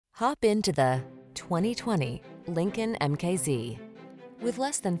Hop into the 2020 Lincoln MKZ. With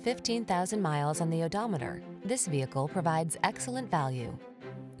less than 15,000 miles on the odometer, this vehicle provides excellent value.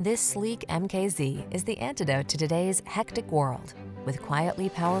 This sleek MKZ is the antidote to today's hectic world. With quietly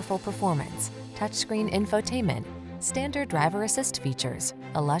powerful performance, touchscreen infotainment, standard driver assist features,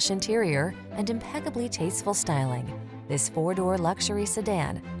 a lush interior, and impeccably tasteful styling, this four-door luxury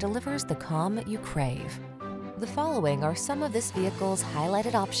sedan delivers the calm you crave. The following are some of this vehicle's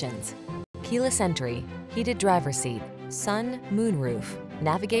highlighted options: keyless entry, heated driver's seat, sun, moonroof,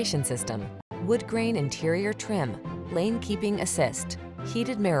 navigation system, wood grain interior trim, lane keeping assist,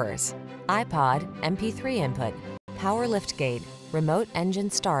 heated mirrors, iPod, MP3 input, power liftgate, remote engine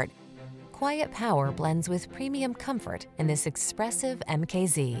start. Quiet power blends with premium comfort in this expressive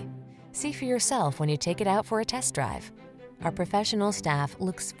MKZ. See for yourself when you take it out for a test drive. Our professional staff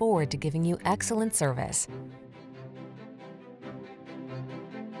looks forward to giving you excellent service.